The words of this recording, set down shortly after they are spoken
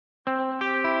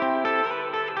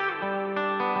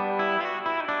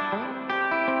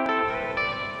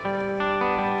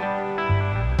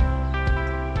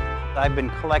I've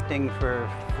been collecting for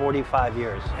 45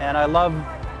 years, and I love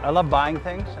buying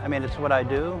things. I mean, it's what I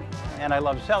do, and I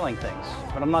love selling things.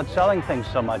 But I'm not selling things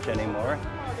so much anymore,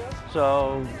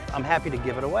 so I'm happy to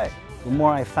give it away. The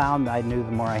more I found, I knew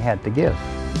the more I had to give,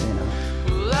 you know.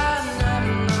 Well, I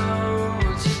never know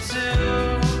what to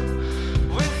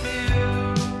do with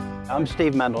you. I'm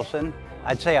Steve Mendelson.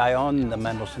 I'd say I own the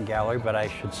Mendelson Gallery, but I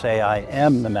should say I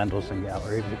am the Mendelson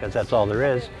Gallery because that's all there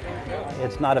is.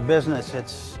 It's not a business,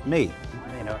 it's me,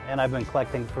 you know, and I've been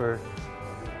collecting for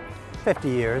 50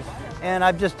 years. And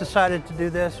I've just decided to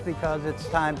do this because it's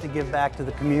time to give back to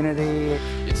the community.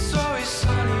 It's always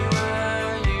sunny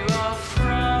where you are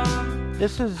from.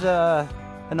 This is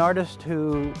an artist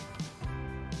who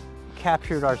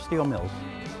captured our steel mills.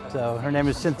 So her name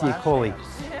is Cynthia Coley.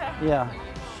 Yeah.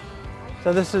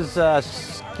 So this is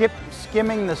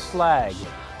skimming the slag.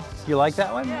 You like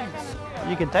that one?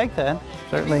 You can take that,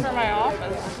 certainly. For my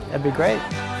office. That'd be great.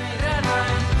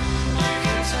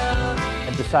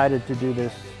 I decided to do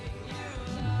this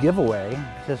giveaway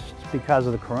just because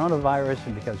of the coronavirus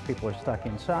and because people are stuck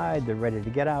inside, they're ready to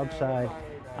get outside.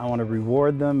 I want to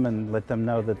reward them and let them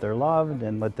know that they're loved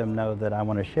and let them know that I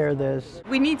want to share this.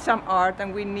 We need some art,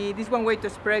 and this one way to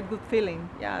spread good feeling.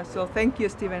 Yeah, so thank you,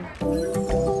 Steven.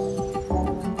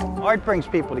 Art brings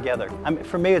people together. I mean,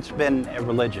 for me, it's been a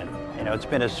religion. You know, it's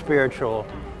been a spiritual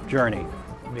journey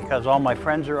because all my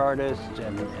friends are artists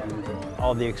and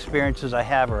all the experiences I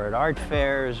have are at art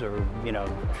fairs or, you know,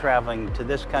 traveling to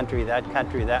this country,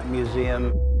 that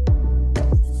museum.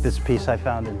 This piece I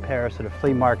found in Paris at a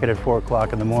flea market at 4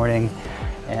 o'clock in the morning.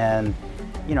 And,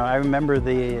 you know, I remember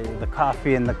the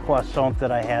coffee and the croissant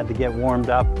that I had to get warmed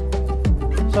up.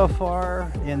 So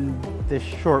far, in this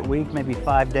short week, maybe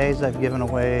 5 days, I've given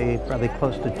away probably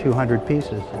close to 200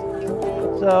 pieces.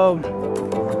 So,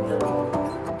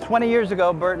 20 years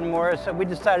ago, Bert and Morris, we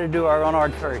decided to do our own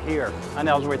art fair here on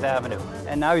Ellsworth Avenue.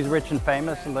 And now he's rich and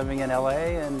famous and living in LA,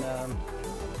 and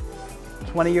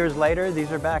 20 years later,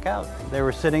 these are back out. They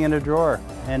were sitting in a drawer,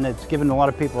 and it's given a lot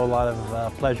of people a lot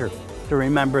of pleasure to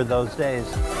remember those days.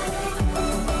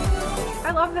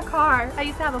 I love the car. I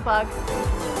used to have a bug.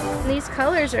 These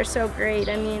colors are so great.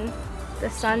 I mean, the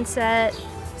sunset,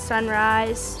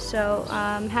 sunrise, so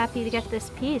I'm happy to get this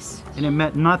piece. And it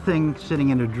meant nothing sitting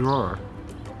in a drawer.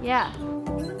 Yeah.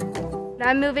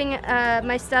 I'm moving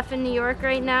my stuff in New York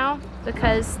right now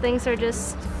because things are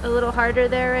just a little harder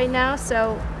there right now,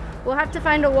 so we'll have to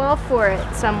find a wall for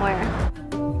it somewhere.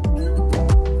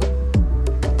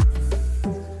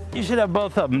 You should have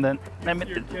both of them then. I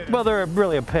mean, well, they're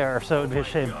really a pair, so it'd be a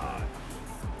shame.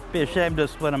 Be a shame to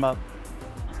split them up.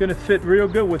 It's gonna fit real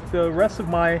good with the rest of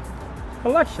my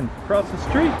collection across the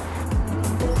street.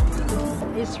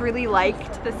 I just really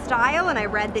liked the style, and I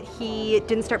read that he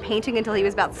didn't start painting until he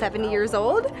was about 70 years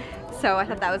old. So I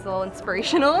thought that was a little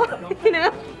inspirational, you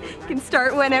know? You can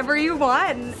start whenever you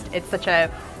want. It's such a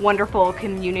wonderful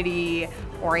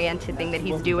community-oriented thing that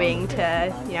he's doing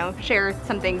to, you know, share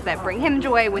some things that bring him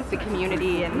joy with the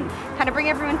community and kind of bring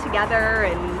everyone together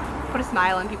and put a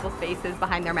smile on people's faces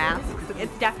behind their masks.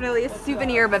 It's definitely a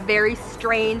souvenir of a very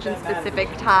strange and specific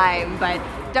time, but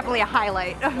definitely a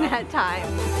highlight of that time.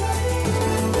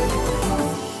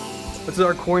 This is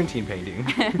our quarantine painting.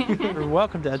 You're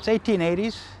welcome to it. It's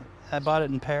 1880s. I bought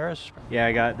it in Paris. Yeah,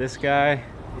 I got this guy,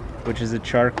 which is a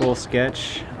charcoal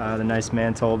sketch, the nice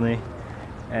man told me.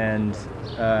 And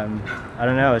I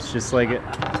don't know, it's just like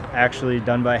actually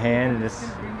done by hand. And it's,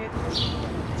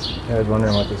 I was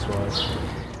wondering what this was.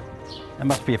 That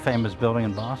must be a famous building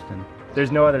in Boston.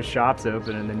 There's no other shops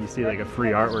open, and then you see like a free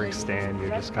artwork stand. You're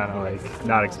just kind of like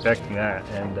not expecting that.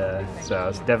 And so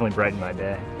it's definitely brightened my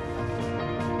day.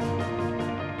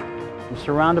 I'm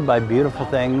surrounded by beautiful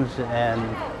things and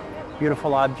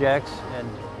beautiful objects, and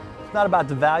it's not about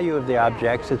the value of the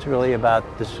objects, it's really about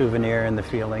the souvenir and the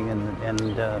feeling,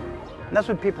 and that's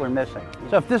what people are missing.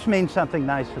 So if this means something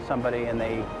nice to somebody and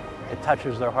it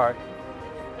touches their heart,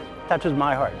 touches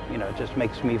my heart, you know, it just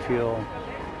makes me feel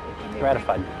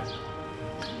gratified.